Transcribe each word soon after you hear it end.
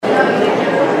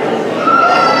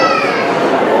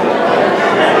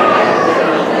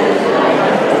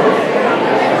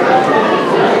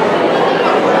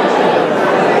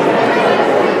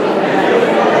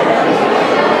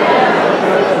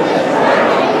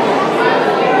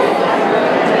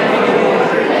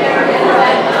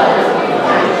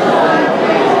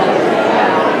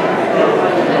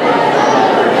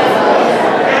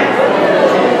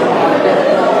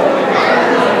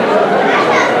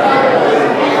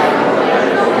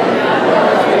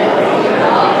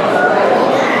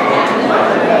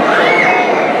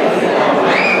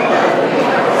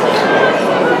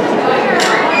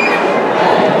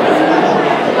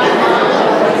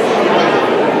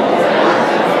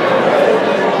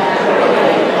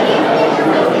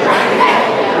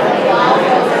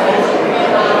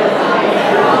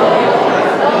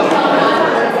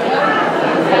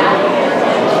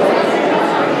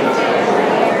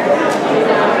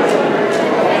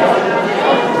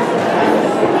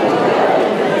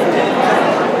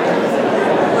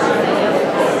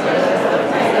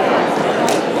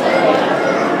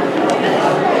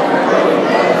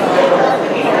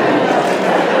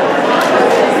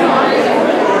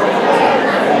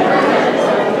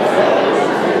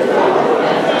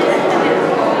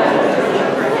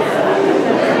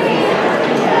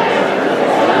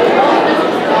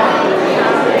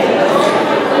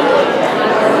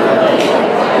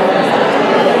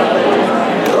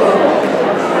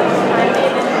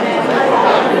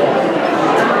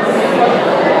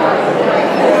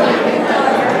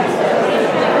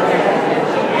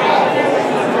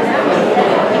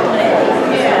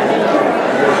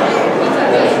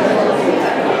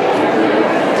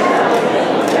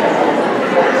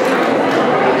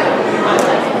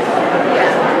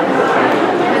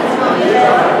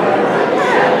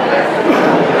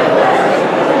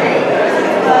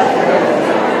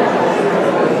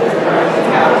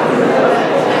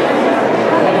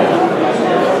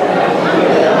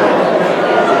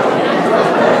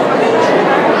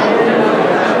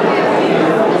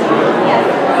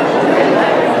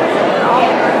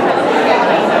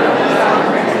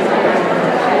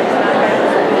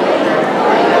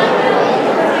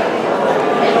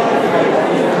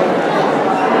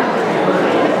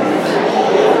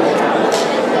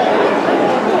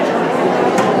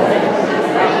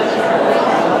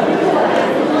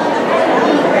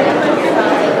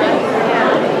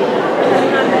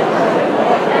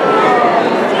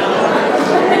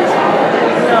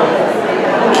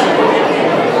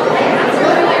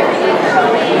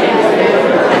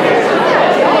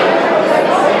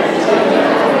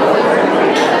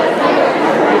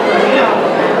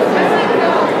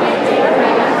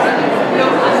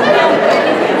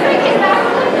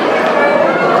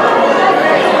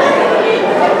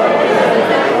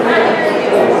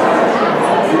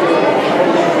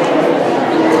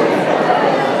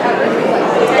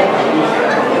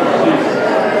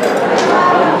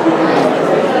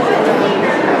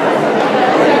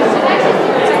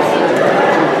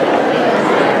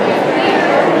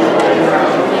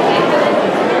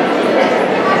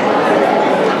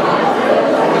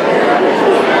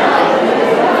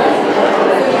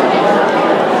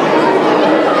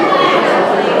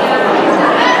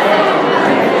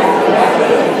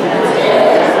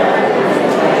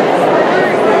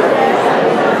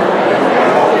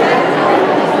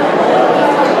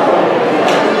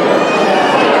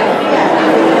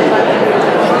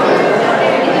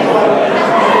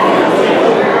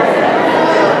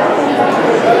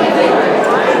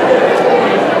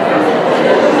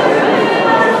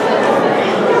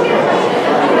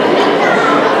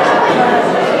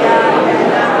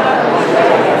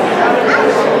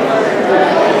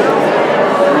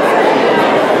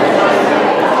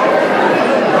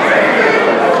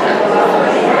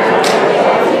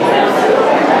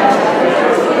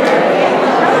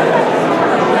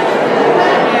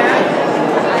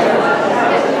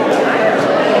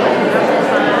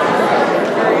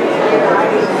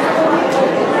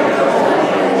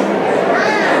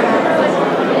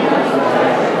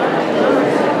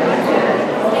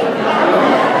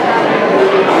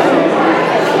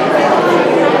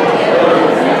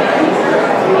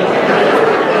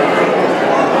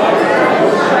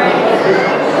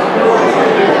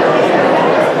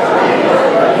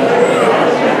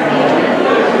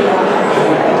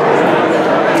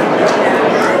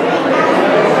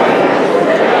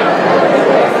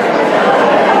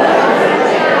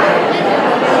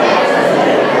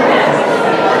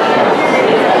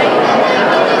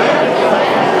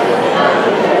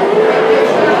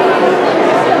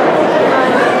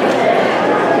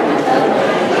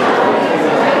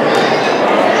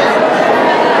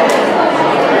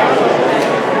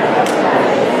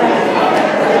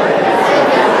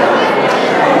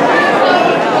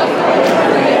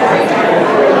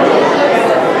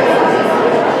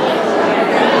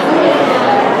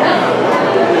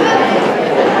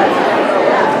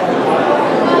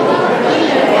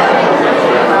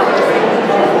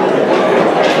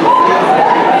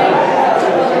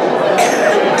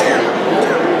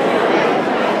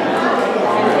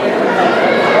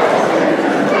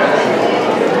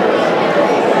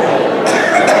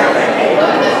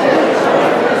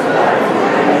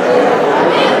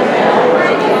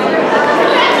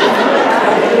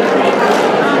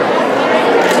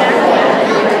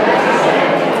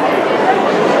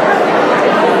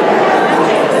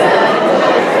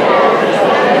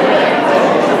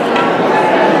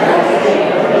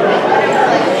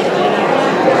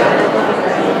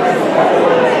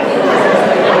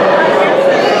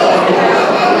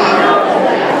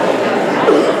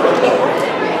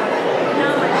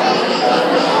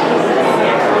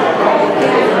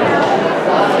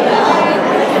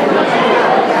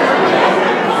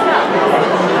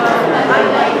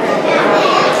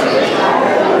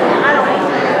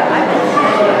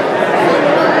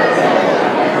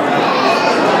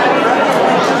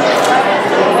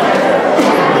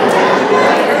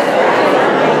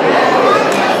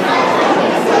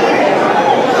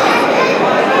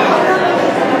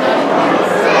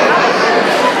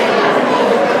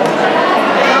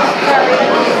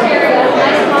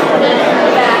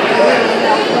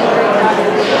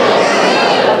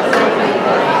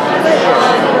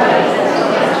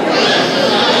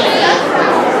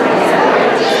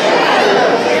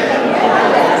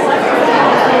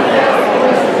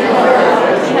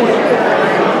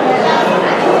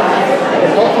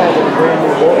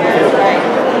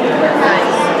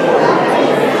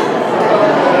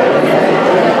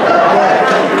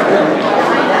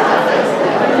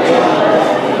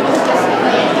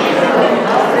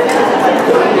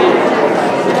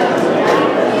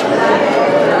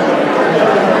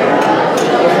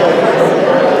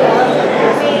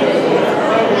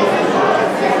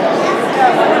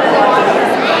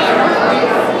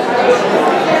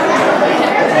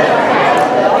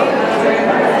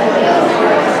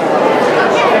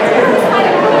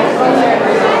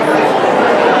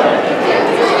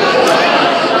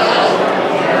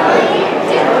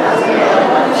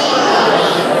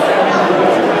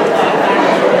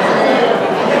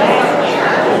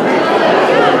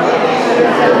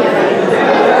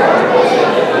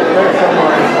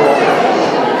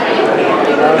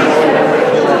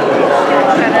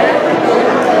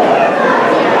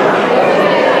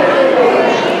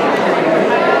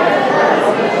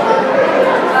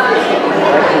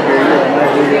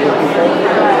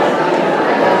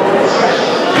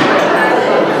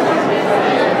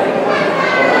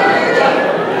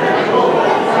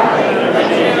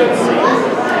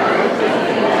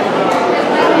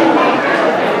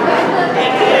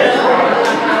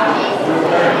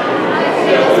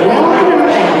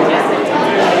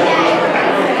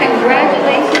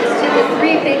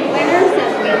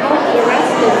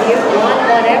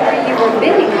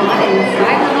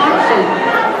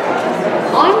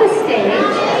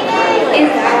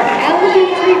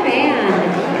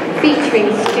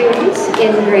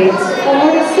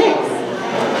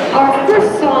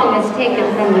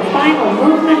taken from the final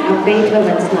movement of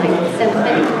Beethoven's Ninth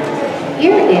Symphony.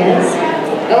 Here is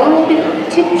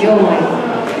Ode to Joy.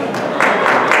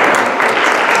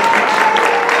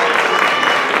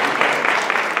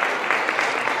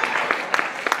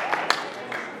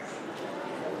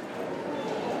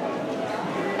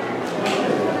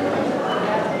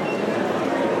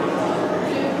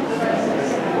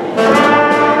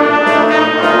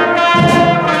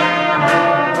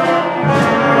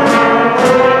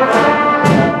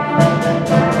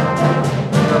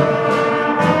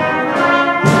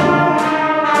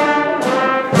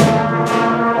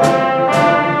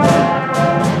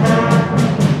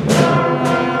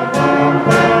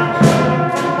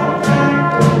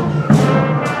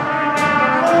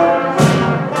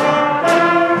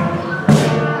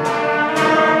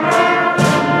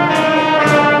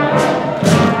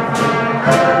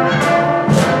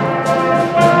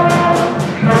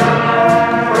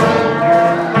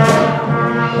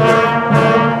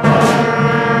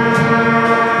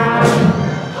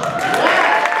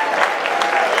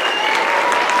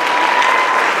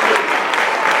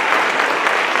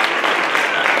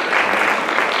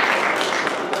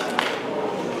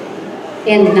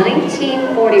 In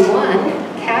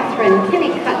 1941, Catherine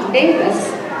Kennicott Davis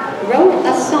wrote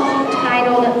a song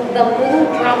titled The Little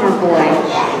Drummer Boy.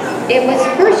 It was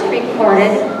first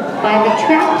recorded by the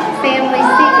Trapp Family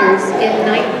Singers in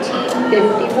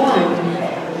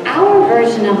 1951. Our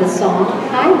version of the song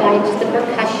highlights the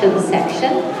percussion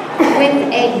section with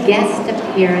a guest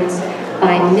appearance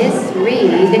by Miss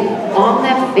Reed on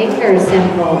the finger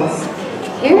cymbals.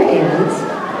 Here is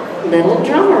Little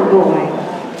Drummer Boy.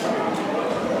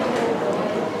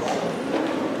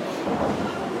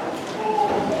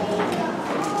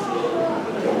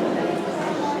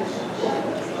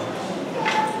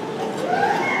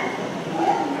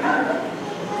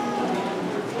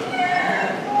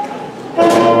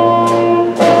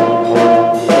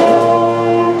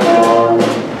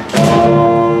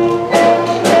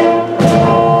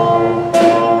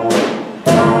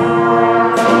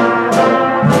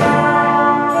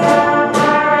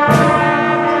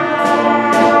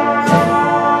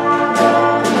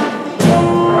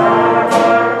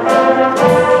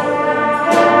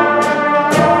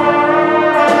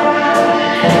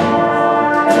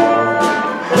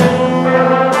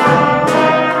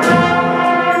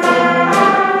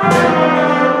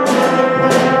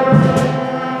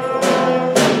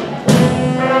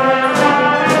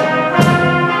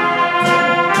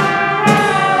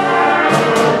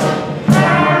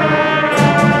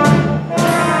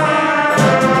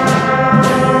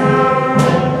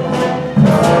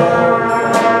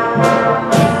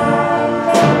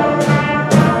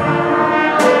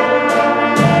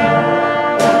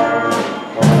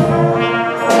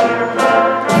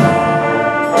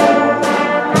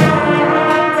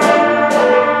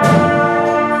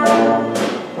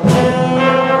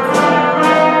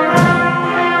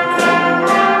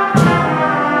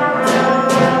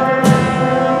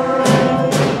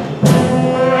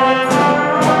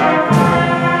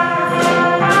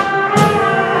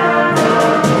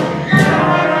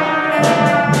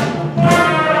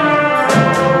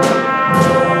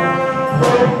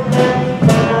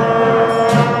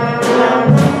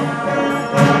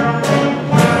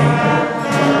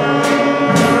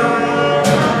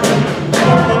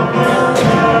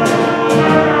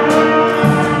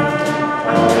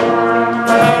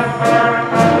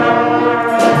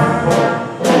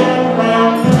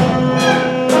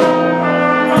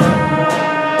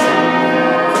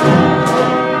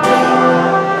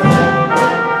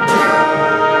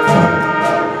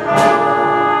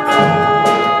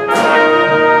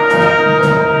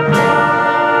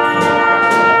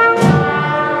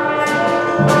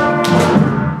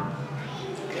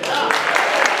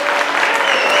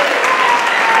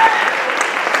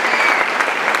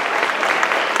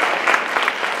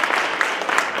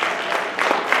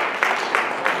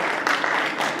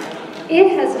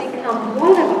 It has become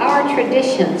one of our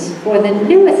traditions for the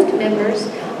newest members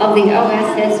of the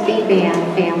OSSB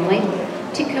band family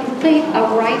to complete a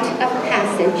rite of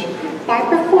passage by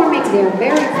performing their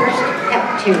very first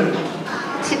pep tune.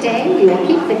 Today, we will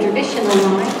keep the tradition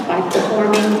alive by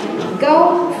performing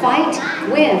Go, Fight,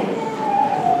 Win.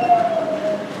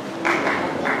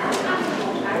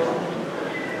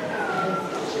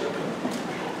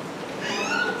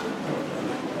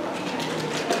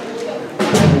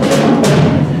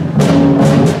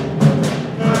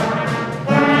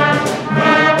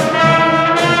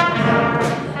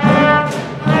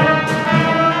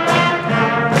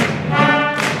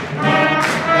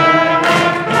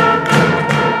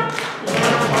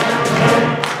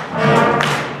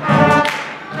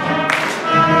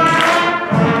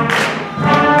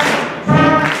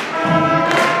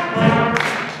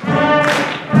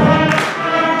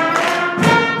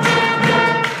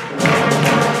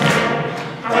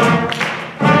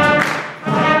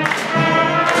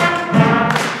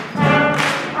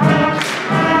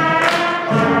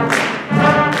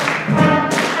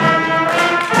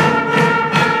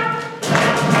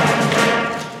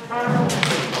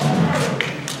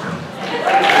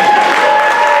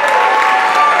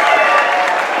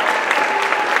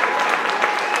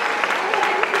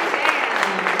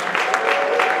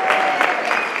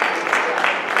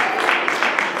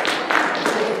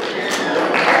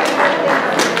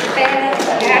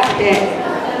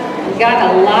 fantastic. We've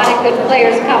got a lot of good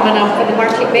players coming up for the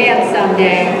marching band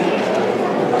someday.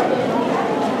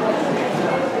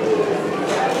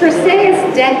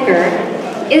 Perseus Decker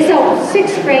is a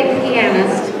sixth grade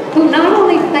pianist who not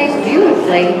only plays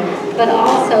beautifully, but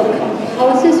also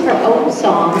composes her own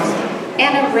songs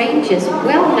and arranges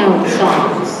well-known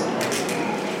songs.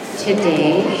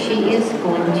 Today, she is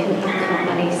going to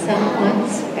accompany someone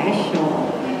special.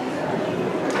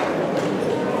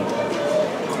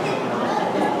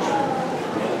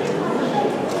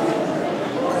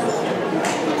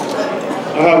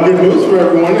 I have good news for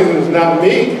everyone, and it's not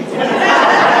me.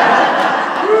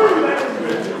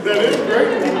 That is great.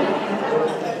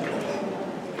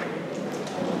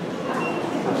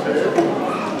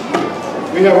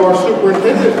 We have our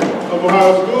superintendent of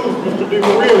Ohio Schools, Mr.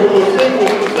 DeMaria, who will sing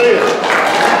with Perseus.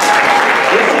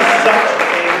 This is such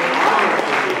an honor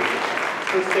for me.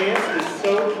 Perseus is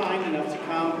so kind enough to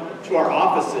come to our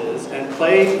offices and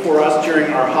play for us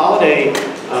during our holiday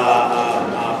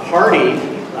party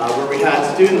where we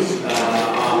had students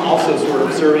also sort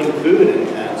of serving food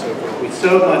and so forth. We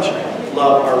so much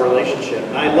love our relationship.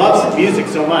 And I love music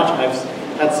so much. I've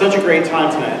had such a great time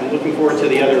tonight. I'm looking forward to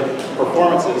the other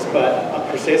performances, but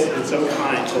Perseus has been so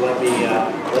kind to let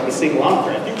me sing along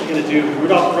for it. I think we're going to do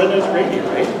Rudolph the Red-Nosed Reindeer,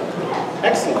 right?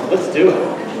 Excellent, let's do it.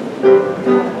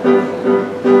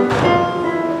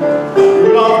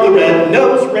 Rudolph the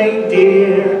red-nosed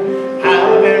reindeer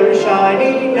had a very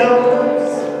shiny nose,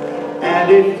 and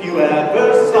if you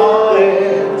ever saw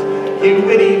it, you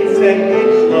would even say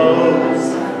it glows.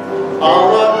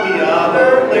 All of the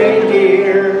other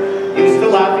reindeer used to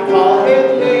laugh and call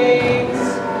him names.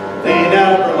 They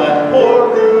never let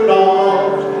poor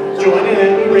Rudolph join in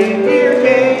any reindeer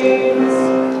games.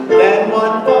 Then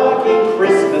one foggy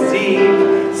Christmas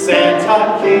Eve,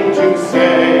 Santa came to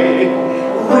say,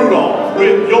 Rudolph,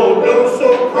 with your nose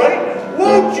so bright,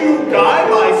 won't you guide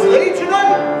my sleigh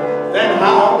tonight? Then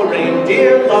how the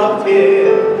reindeer loved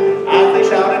him as they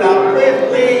shouted out with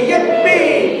glee,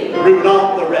 yippee!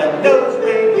 Rudolph the red-nosed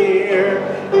reindeer,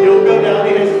 you'll go down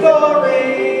in history.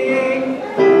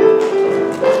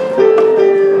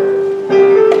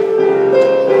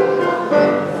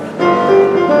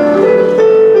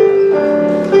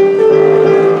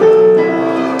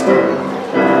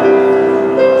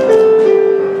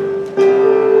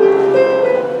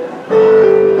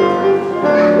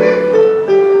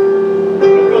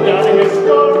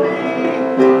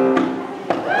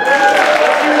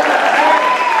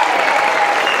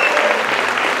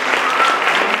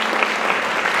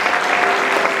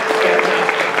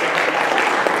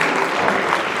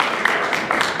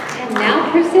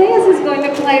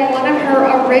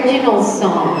 Original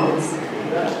songs.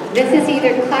 This is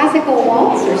either classical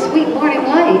waltz or Sweet Morning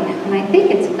Light, and I think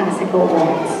it's classical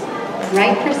waltz.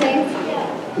 Right,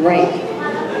 Perseus? Right.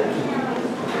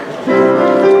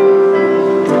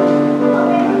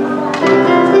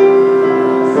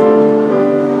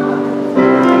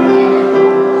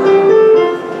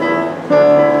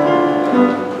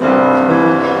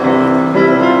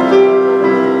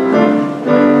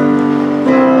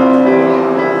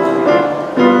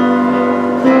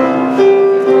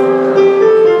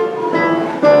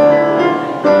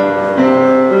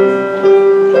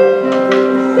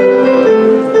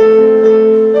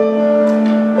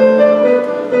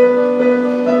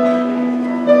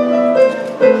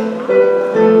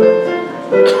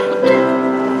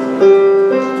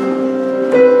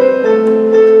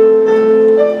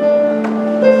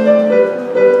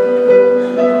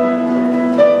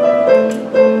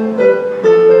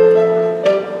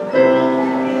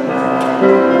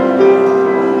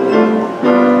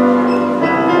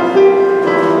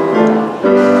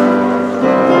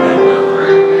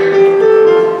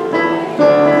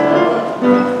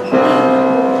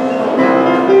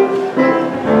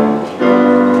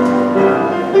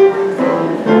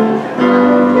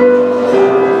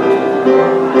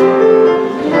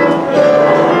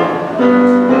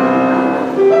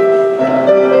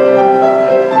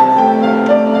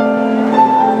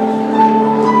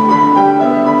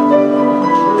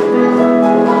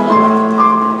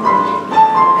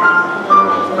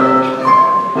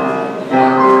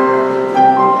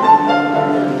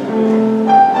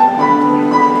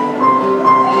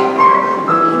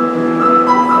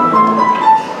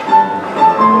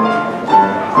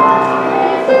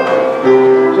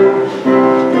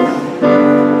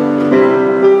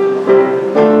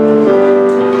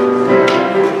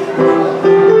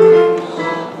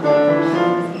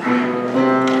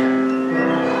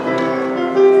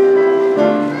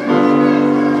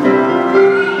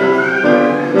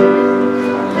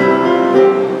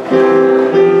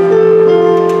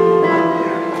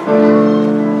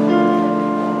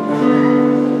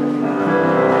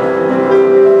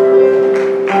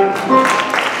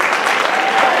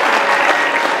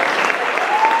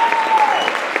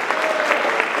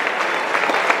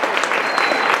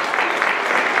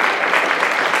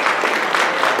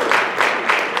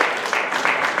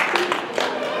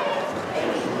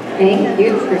 Thank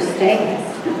you for staying.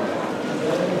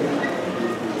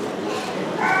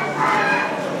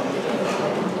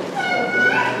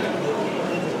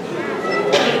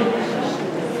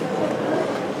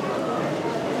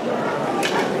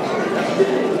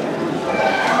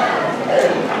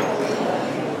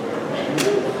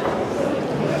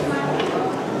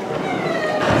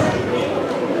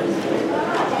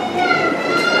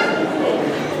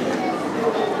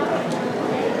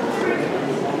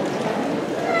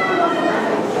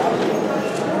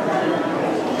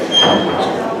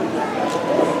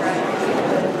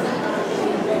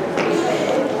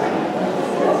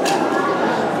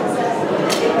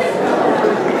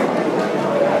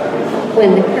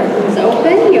 When the curtains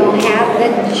open, you'll have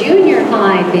the junior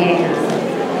high band.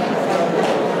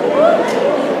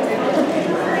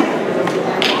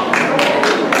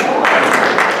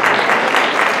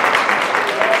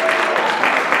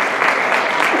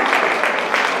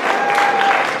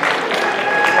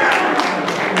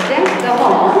 Deck the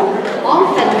Hall,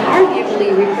 often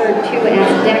arguably referred to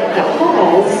as Deck the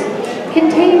Halls,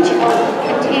 contains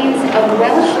a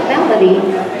Welsh melody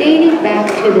dating back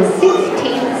to the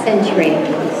 16th century.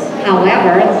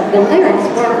 However, the lyrics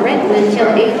weren't written until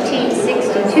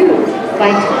 1862 by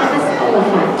Thomas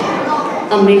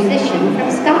Oliphant, a musician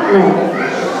from Scotland.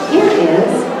 Here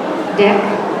is Deck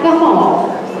the Hall.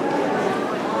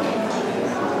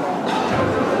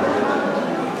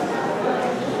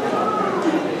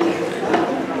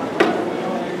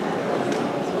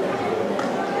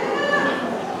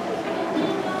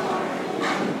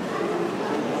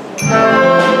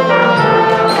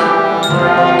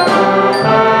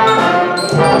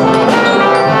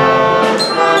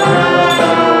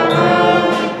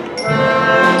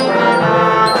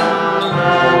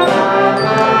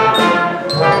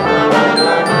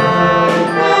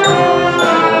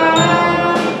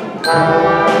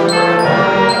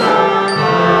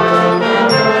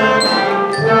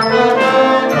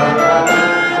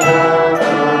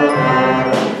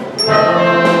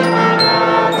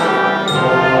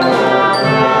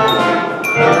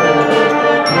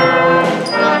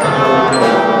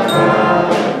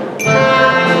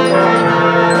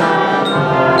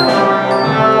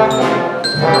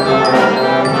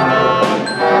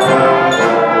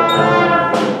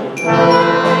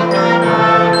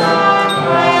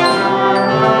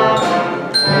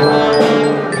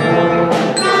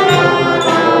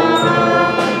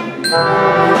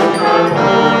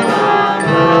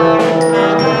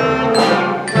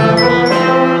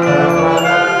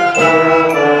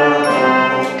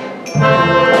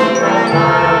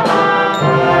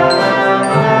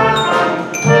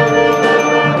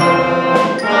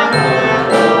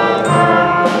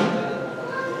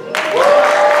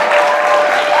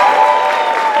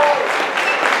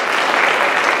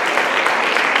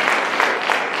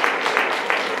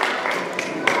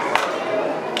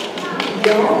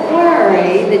 Don't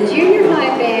worry, the junior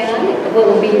high band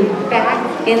will be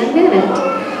back in a minute.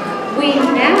 We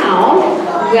now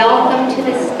welcome to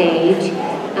the stage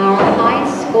our high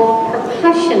school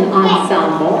percussion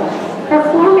ensemble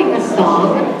performing a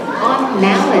song on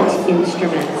mallet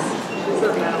instruments.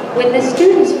 When the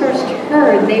students first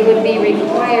heard they would be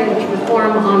required to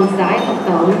perform on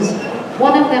xylophones,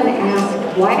 one of them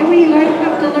asked, "Why do we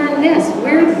have to learn this?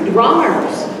 We're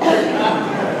drummers."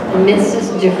 Miss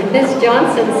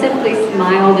Johnson simply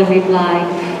smiled and replied,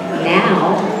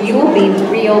 "Now you will be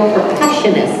real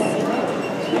percussionists."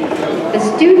 The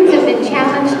students have been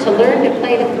challenged to learn to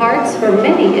play the parts for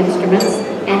many instruments,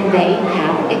 and they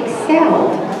have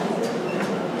excelled.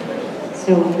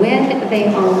 So when they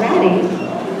are ready,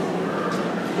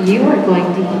 you are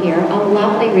going to hear a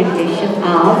lovely rendition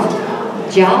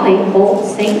of Jolly Old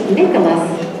St. Nicholas.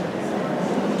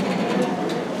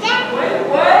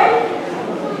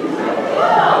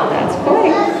 That's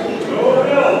Corey.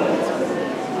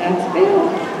 That's Bill.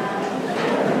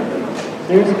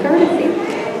 There's Courtesy.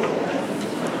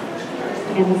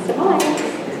 And Samaya.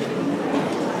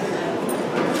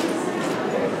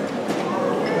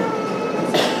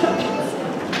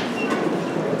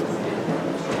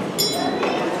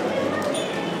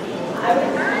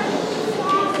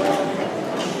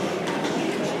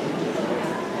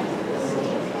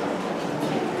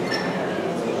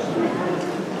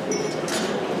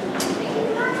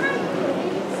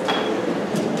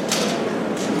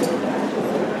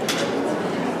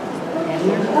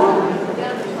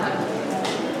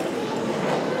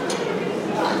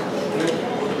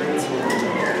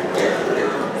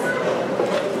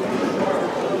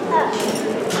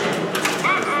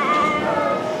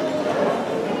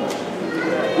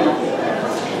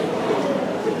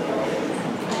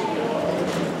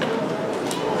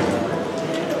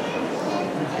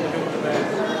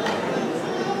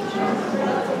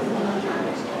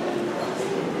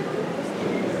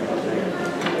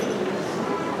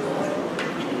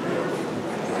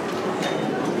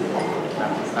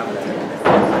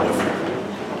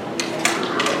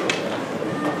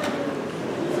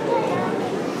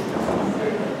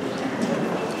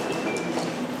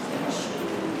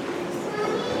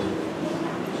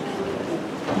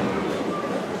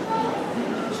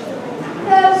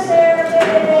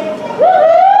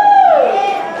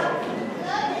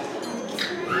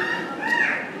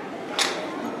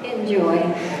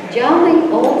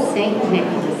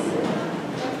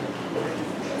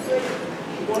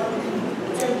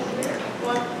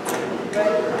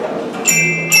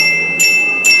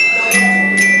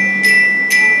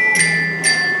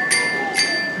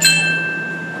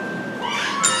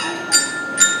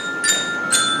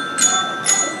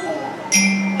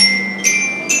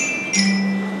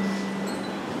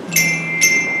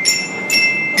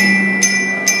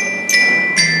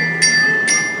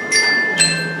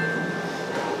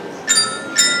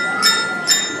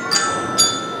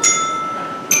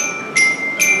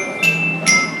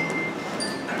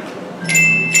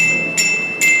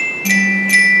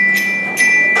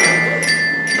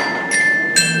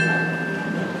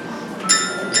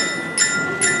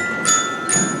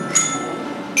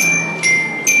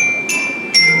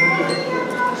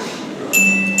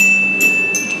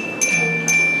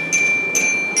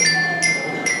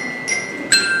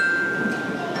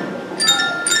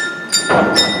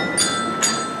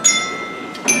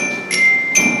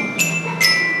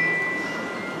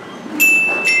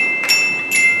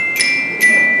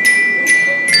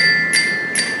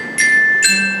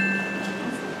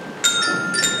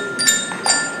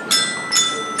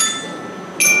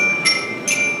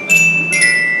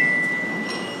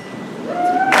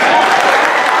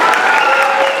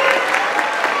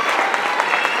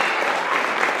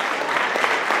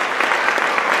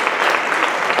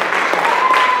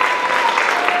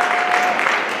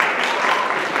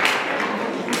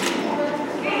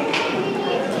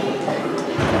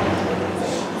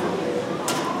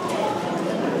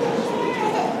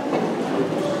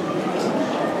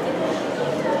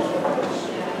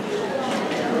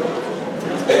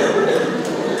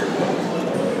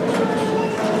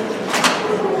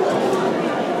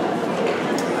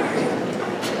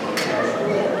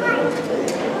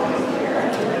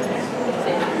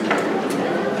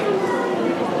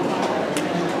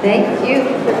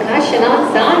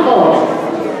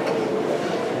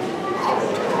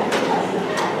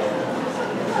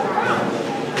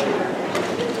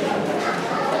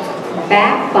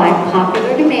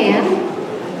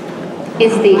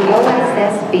 is the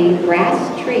OSSB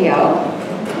Brass Trio,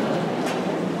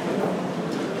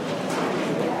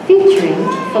 featuring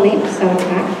Philippe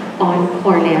Sotak on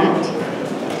cornet,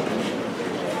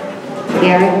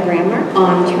 Garrett Bremer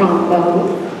on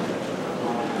trombone,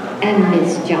 and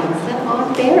Miss Johnson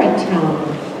on baritone.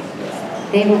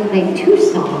 They will play two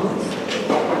songs,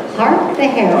 Hark the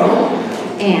Herald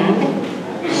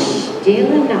and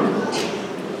Stille Nacht.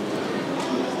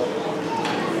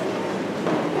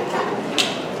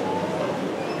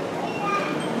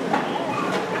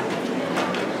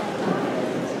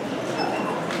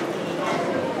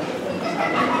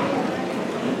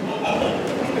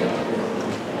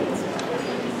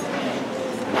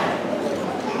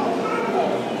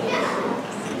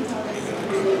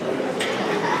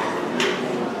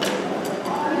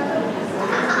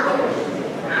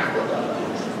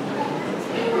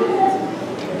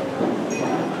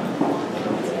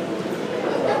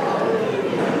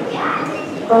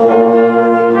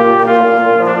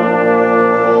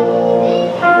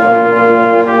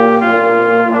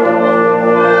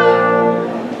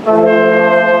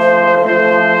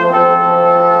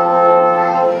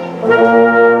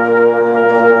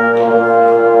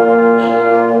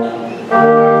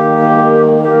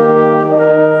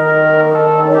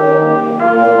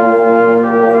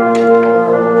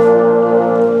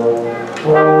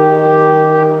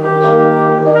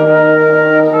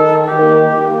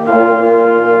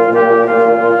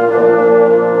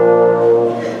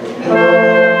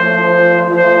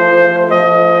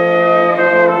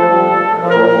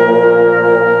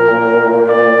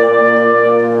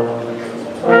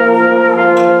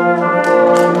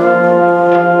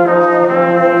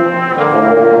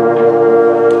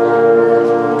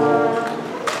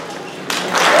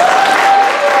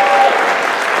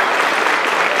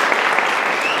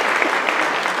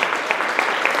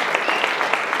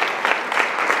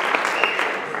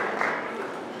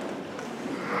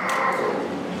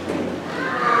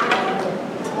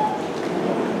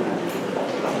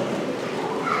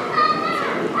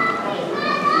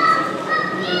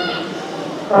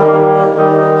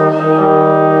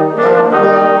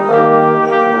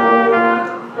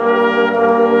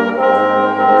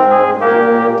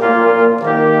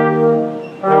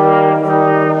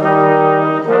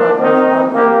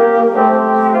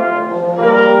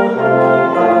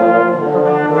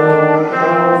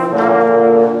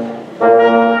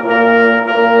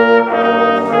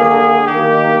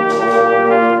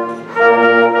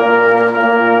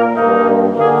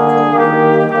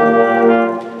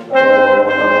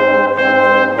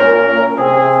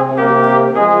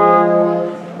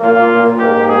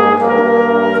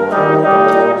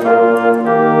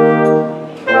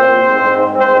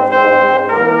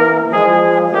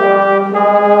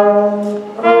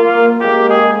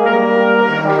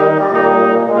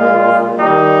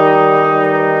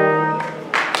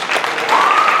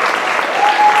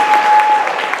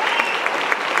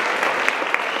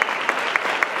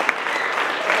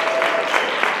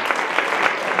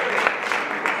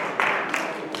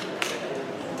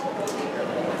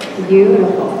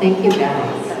 Beautiful, thank you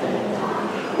guys.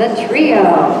 The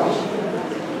trio.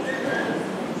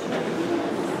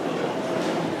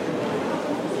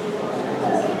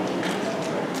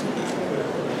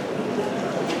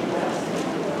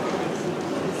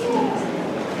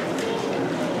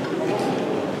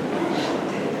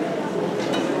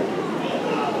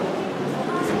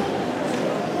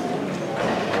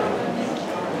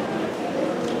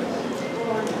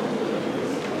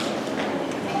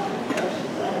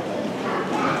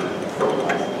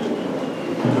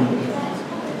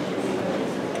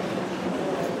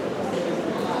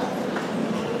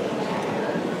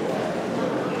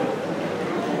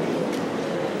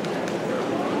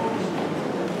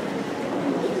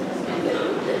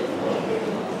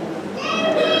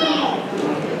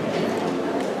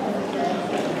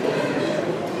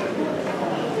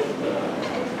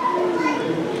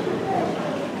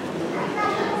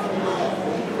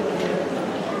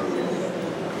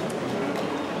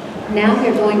 Now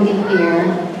you're going to hear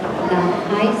the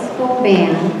high school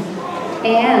band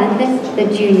and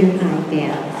the junior high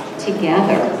band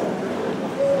together.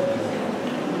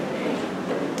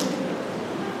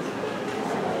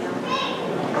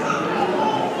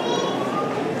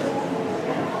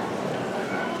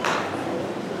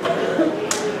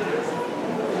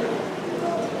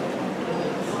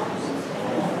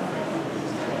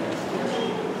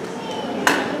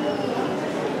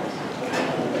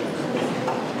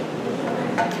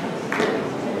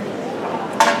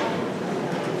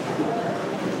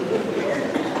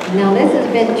 Now this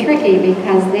has been tricky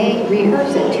because they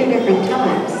rehearse at two different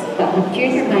times. The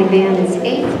junior high band is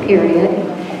 8th period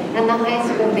and the high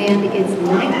school band is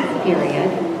ninth period.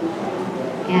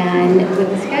 And with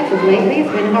the schedule lately,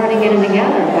 it's been hard to get them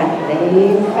together, but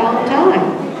they found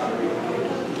time.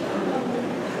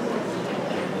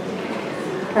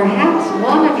 Perhaps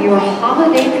one of your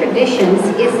holiday traditions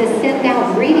is to send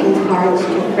out greeting cards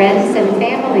to friends and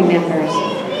family members.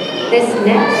 This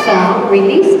next song,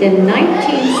 released in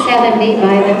 1970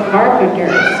 by the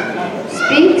Carpenters,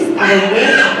 speaks of a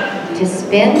wish to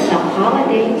spend the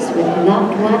holidays with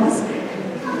loved ones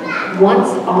once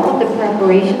all of the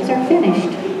preparations are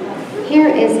finished. Here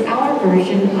is our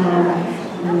version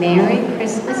of Merry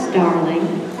Christmas, Darling,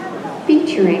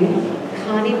 featuring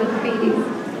Connie McCready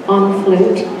on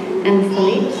flute and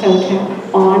Philippe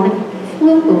Sota on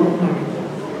flugelhorn.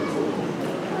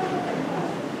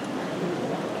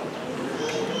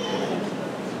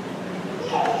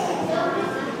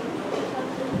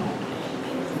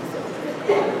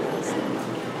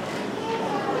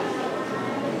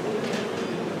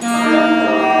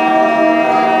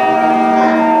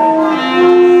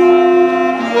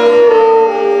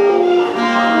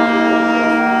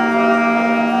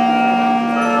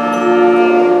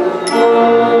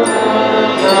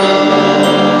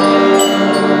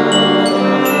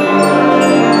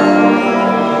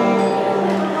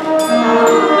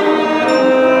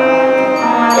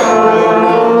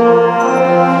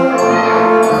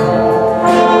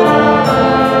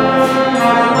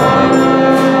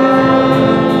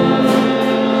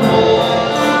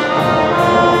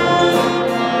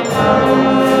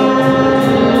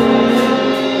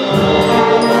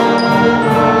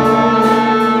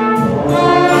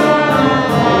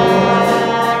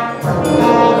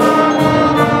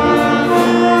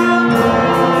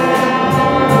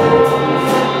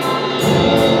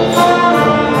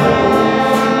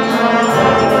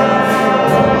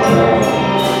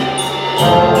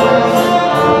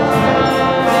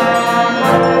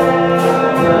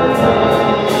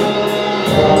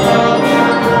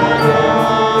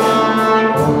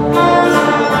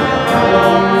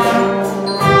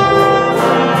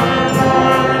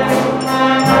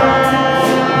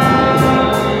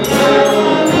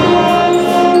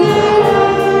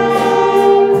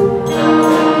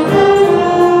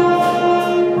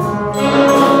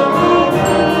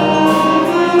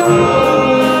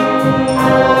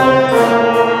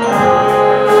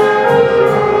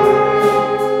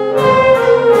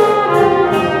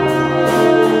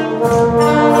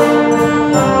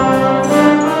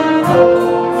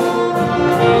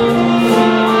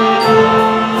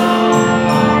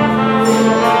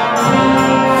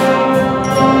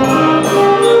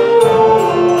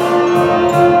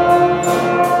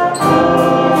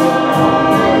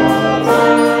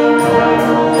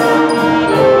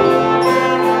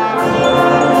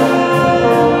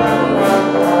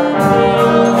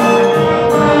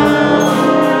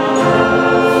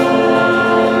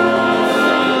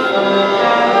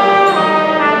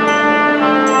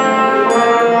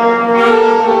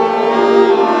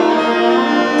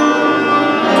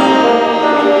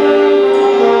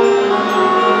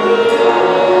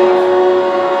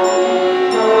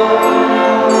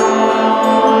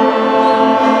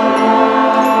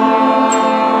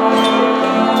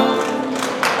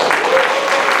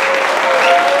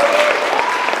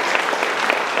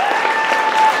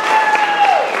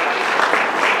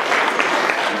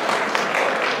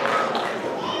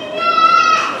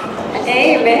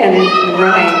 Amen is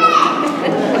right.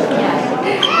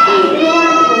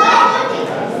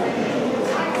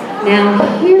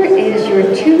 Now here is your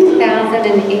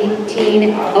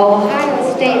 2018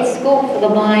 Ohio State School for the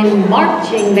Blind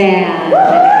Marching Band.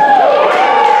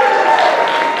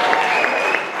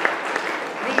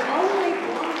 The only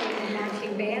blind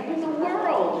marching band in the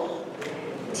world.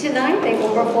 Tonight they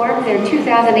will perform their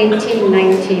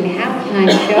 2018-19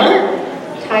 halftime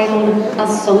show titled A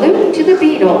Salute to the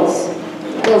Beatles.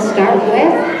 We'll start with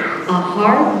A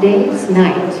Hard Day's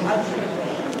Night.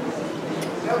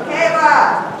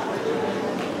 Bye.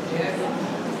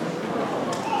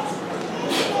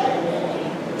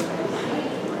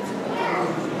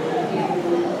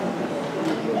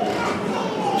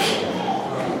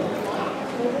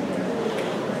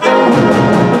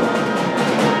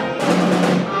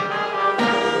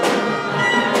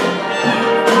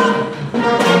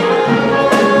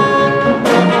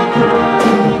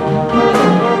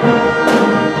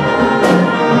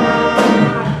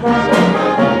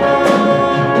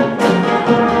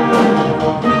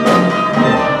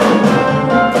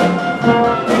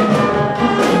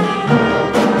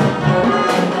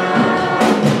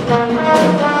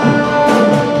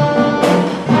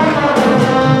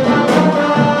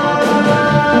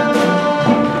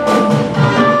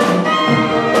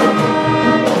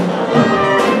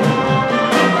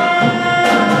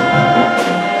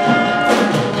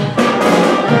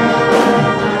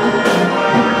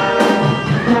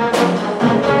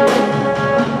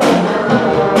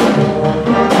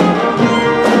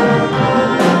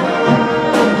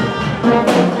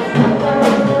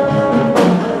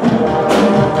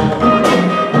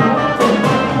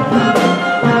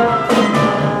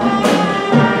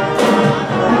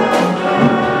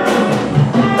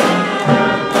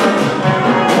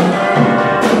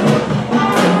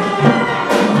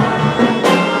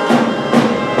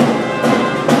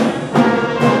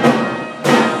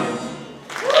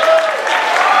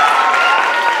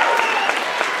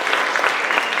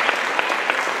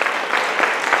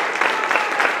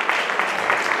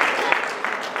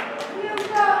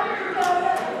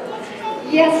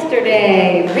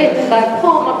 Yesterday, written by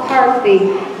Paul McCarthy,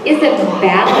 is a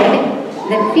ballad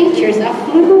that features a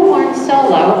flugelhorn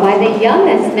solo by the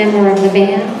youngest member of the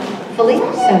band,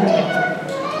 Philippe Sauter.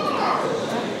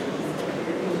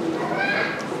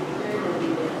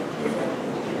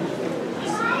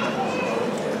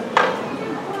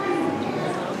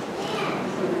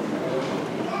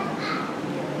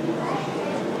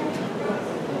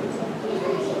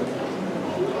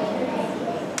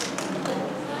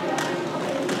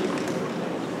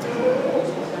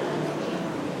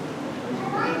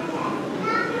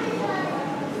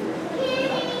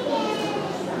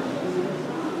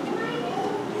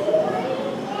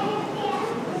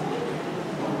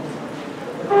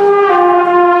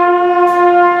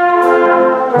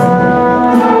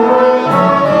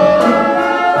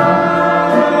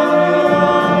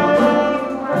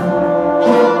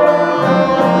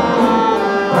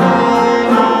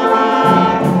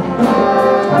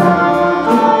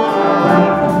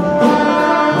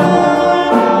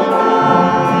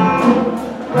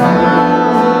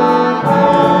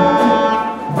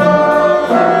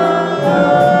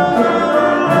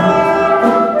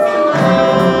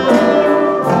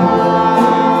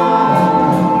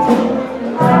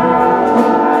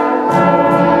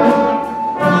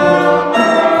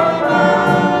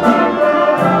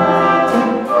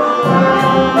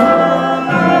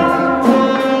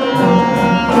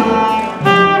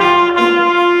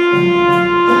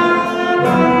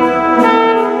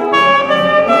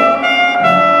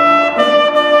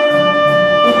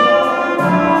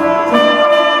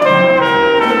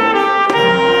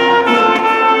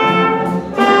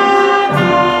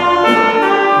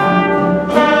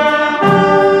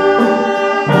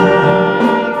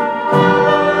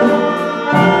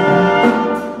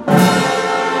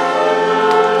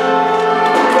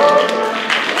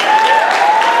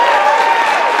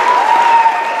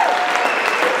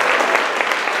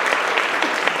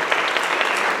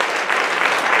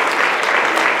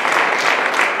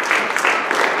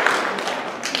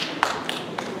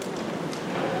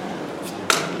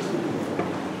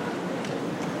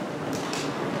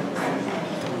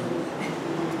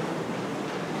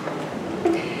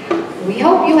 We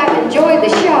hope you have enjoyed the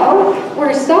show.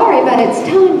 We're sorry, but it's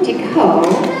time to go.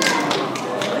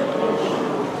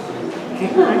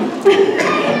 Hang on.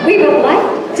 We would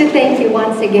like to thank you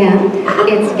once again.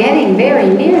 It's getting very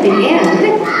near the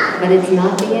end, but it's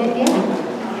not the end yet.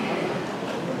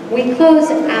 We close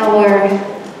our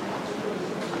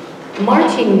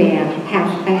marching band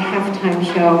halftime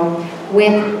show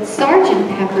with Sgt.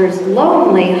 Pepper's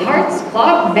Lonely Hearts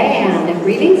Club Band,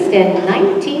 released in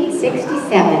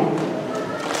 1967.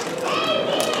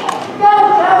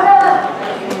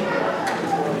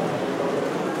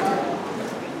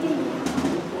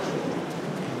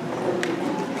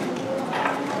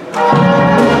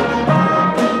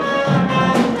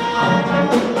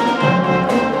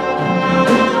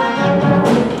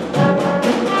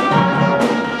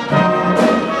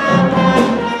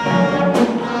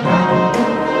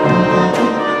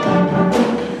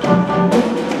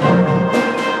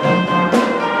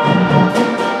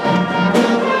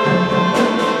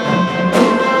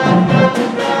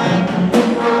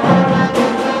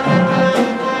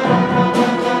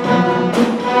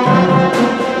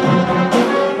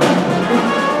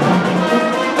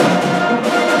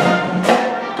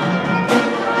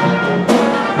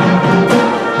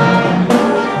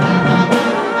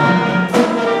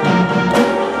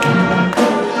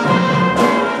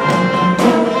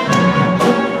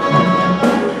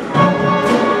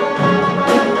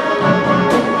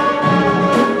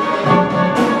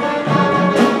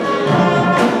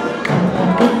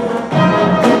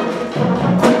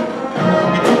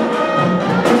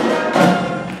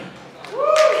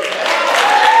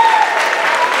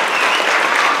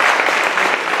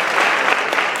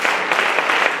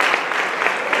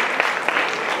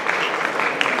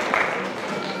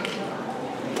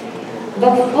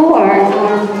 Before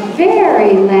our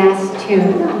very last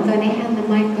tune, I'm going to hand the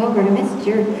mic over to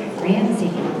Mr. Ramsey.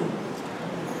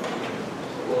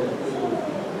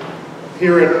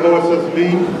 Here at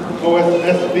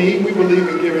OSSB, we believe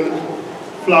in giving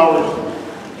flowers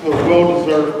to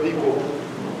well-deserved people.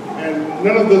 And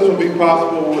none of this would be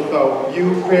possible without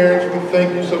you, parents. We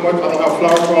thank you so much. I don't have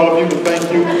flowers for all of you, but thank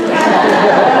you.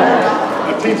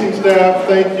 Our teaching staff,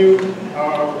 thank you.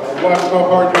 Watch how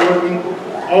hard you're working.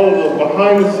 All of the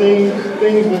behind-the-scenes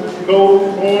things that go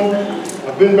on.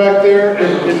 I've been back there.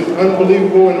 It is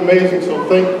unbelievable and amazing, so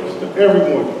thanks to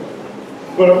everyone.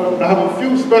 But I have a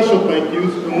few special thank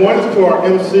yous, and one is to our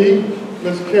MC,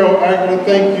 Ms. Carol Ackler.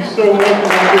 Thank you so much.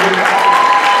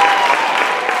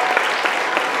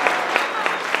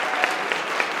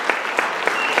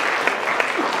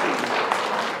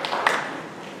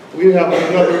 we have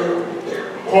another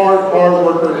hard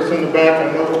worker that's in the back.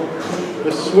 I know the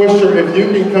Swisher, if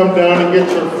you can come down and get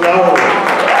your flowers.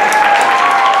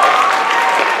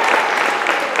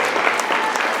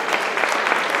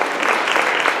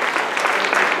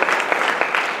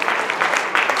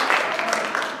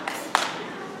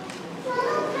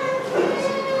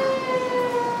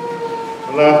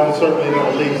 Last but certainly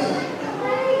not least,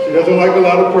 she doesn't like a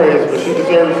lot of praise, but she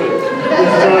deserves it. Ms.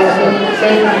 Johnson,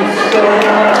 thank you so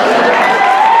much.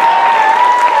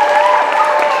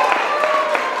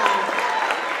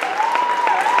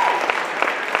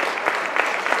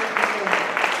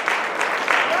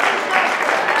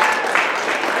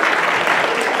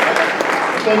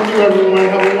 Thank you, everyone.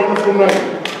 Have a wonderful night.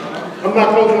 I'm not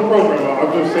closing the program.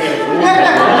 I'm just saying.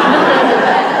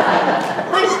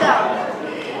 Please stop.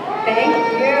 Thank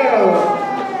you.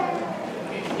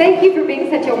 Thank you for being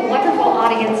such a wonderful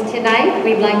audience tonight.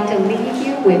 We'd like to leave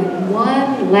you with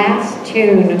one last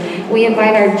tune. We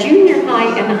invite our junior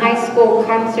high and high school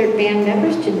concert band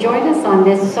members to join us on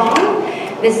this song.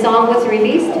 This song was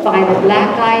released by the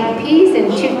Black Eyed Peas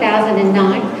in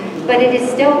 2009, but it is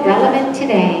still relevant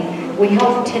today. We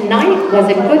hope tonight was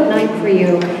a good night for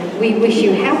you. We wish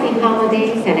you happy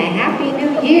holidays and a happy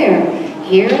new year.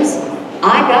 Here's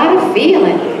I Got a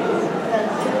Feeling.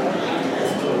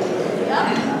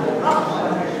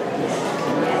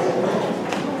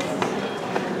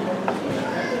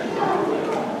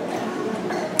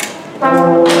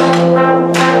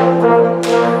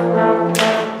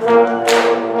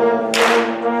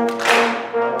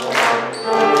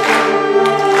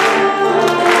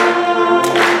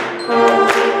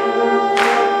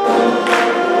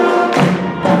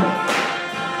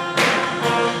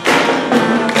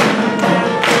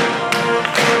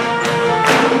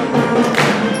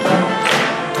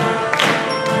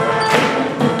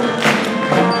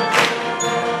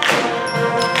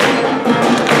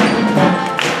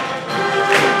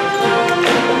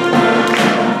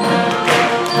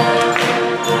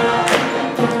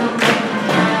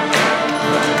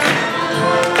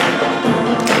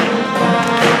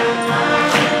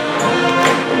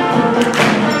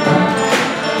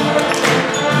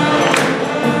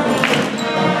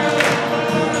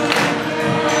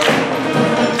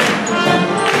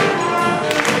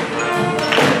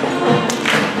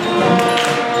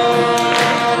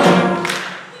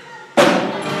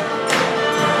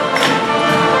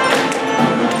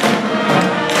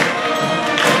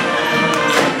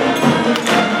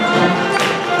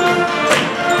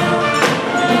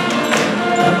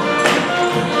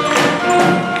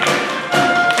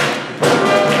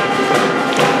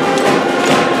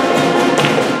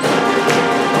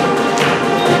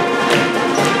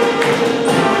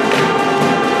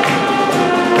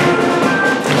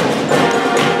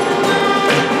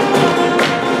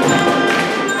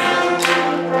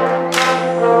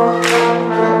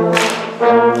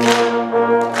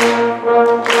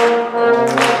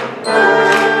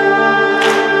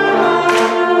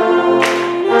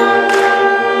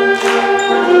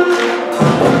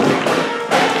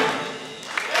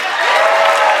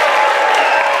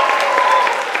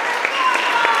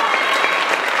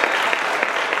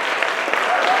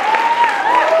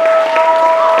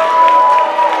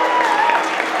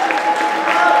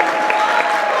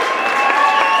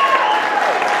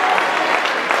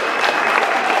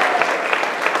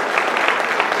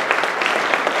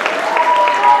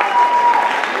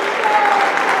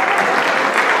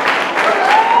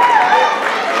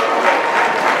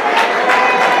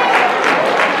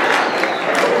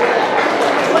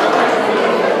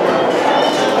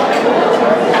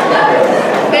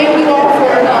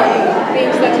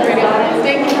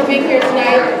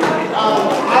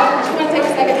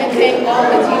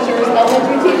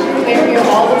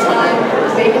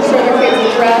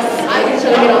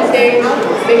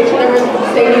 Making sure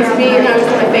they need to be, and I just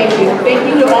want to thank you. Thank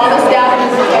you to all the staff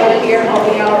and the over here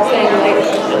helping out, saying like,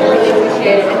 I really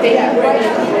appreciate it. And thank you for bringing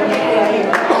it to me.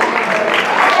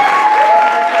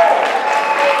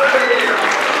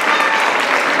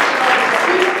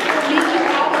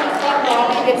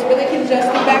 It's really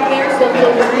congested back there, so if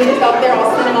you'll just meet us out there,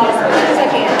 I'll send them out as quick as I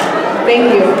can.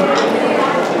 Thank you.